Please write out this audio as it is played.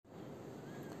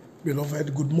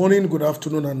Beloved, good morning, good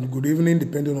afternoon, and good evening,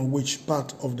 depending on which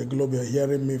part of the globe you're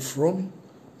hearing me from.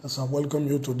 As I welcome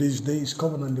you to this day's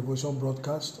Covenant Devotion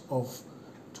broadcast of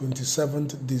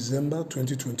 27th December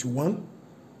 2021.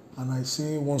 And I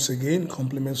say once again,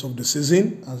 compliments of the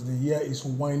season as the year is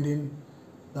winding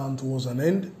down towards an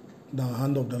end. The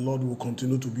hand of the Lord will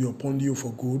continue to be upon you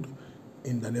for good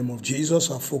in the name of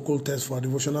Jesus. Our focal text for our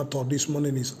devotional thought this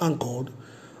morning is anchored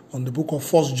on the book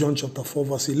of 1 John chapter 4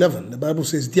 verse 11. The Bible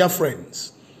says, "Dear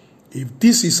friends, if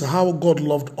this is how God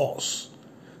loved us,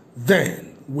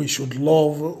 then we should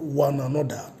love one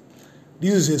another."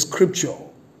 This is a scripture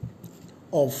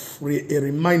of a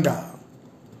reminder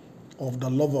of the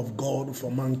love of God for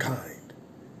mankind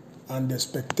and the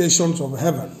expectations of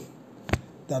heaven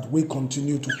that we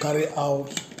continue to carry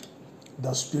out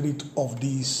the spirit of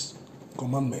this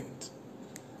commandment.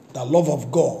 The love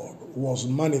of God was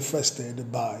manifested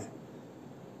by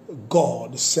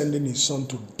God sending his son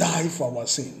to die for our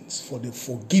sins, for the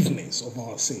forgiveness of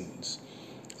our sins.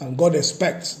 And God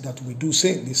expects that we do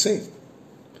the same.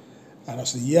 And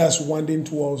as the year is winding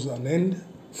towards an end,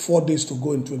 4 days to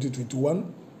go in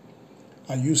 2021,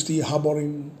 are you still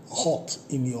harboring hurt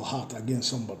in your heart against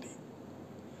somebody?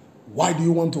 Why do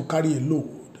you want to carry a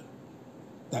load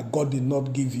that God did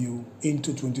not give you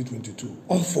into 2022?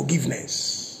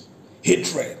 Unforgiveness,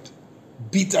 hatred,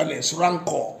 bitterness,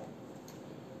 rancor,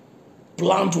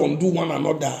 plan to undo one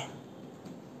another,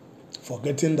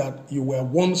 forgetting that you were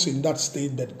once in that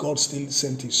state, but God still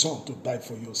sent his son to die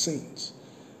for your sins.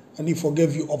 And he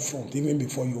forgave you up front, even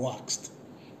before you asked.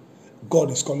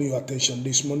 God is calling your attention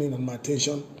this morning and my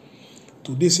attention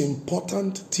to this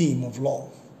important theme of love,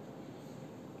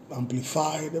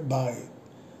 amplified by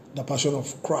the passion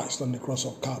of Christ on the cross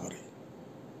of Calvary,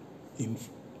 in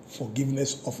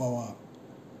forgiveness of our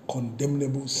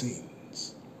condemnable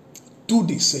sins. Do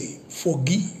the same.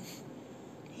 Forgive.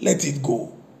 Let it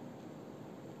go.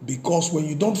 Because when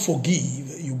you don't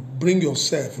forgive, you bring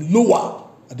yourself lower,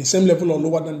 at the same level or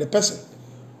lower than the person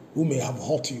who may have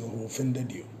hurt you or offended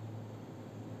you.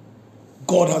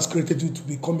 God has created you to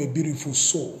become a beautiful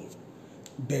soul.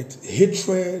 But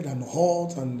hatred and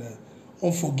hurt and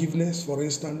unforgiveness, for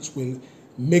instance, will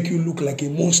make you look like a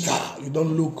monster. You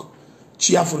don't look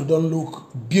cheerful, you don't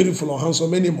look beautiful or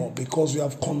handsome anymore because you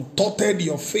have contorted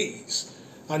your face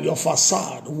and your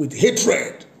facade with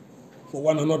hatred for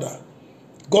one another.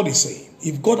 God is saying,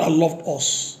 if God had loved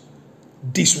us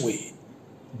this way,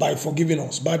 by forgiving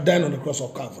us, by dying on the cross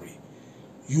of Calvary,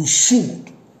 you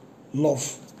should love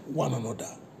one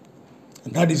another.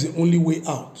 And that is the only way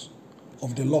out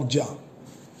of the logjam,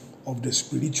 of the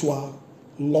spiritual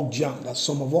logjam that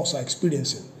some of us are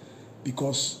experiencing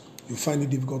because you find it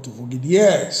difficult to forgive.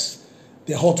 Yes,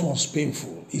 the hurt was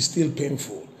painful. It's still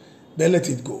painful. But let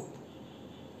it go.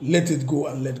 Let it go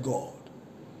and let God.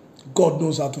 God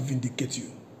knows how to vindicate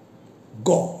you.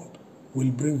 God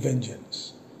will bring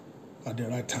vengeance at the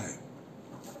right time.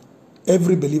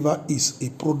 Every believer is a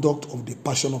product of the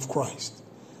passion of Christ,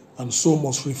 and so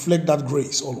must reflect that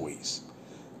grace always.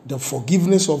 The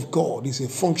forgiveness of God is a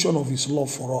function of his love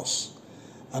for us.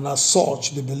 And as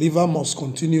such, the believer must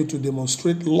continue to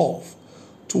demonstrate love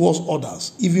towards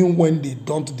others, even when they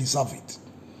don't deserve it.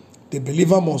 The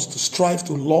believer must strive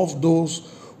to love those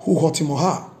who hurt him or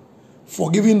her.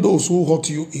 Forgiving those who hurt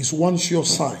you is one sure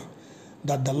sign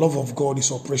that the love of God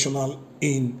is operational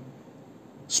in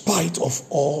spite of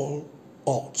all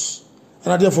odds.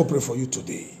 And I therefore pray for you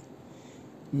today.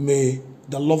 May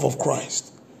the love of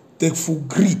Christ take full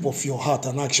grip of your heart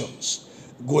and actions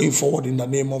going forward in the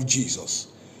name of Jesus.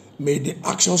 May the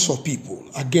actions of people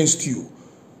against you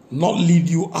not lead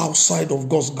you outside of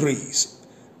God's grace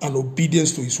and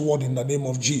obedience to his word in the name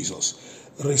of Jesus.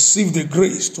 Receive the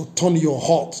grace to turn your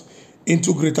heart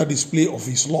into greater display of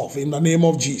his love in the name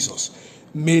of Jesus.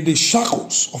 May the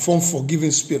shackles of unforgiving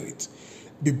spirit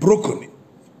be broken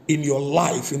in your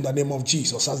life in the name of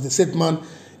Jesus. As the said man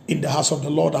in the house of the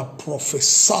Lord, I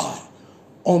prophesy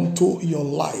unto your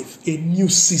life a new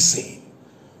season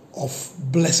of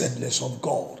blessedness of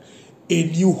God, a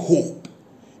new hope,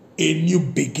 a new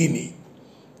beginning,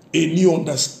 a new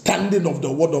understanding of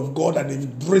the word of God and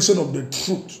embracing of the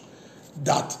truth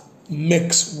that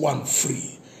makes one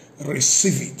free.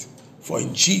 Receive it, for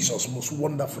in Jesus' most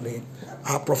wonderful name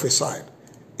I prophesied.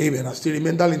 Amen. I still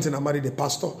remain Darlington Amadi, the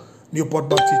pastor, Newport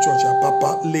Baptist Church,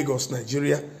 Apapa, Lagos,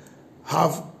 Nigeria.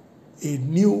 Have a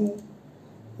new,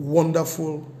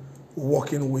 wonderful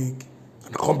working week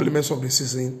and compliments of the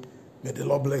season. May the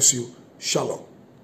Lord bless you. Shalom.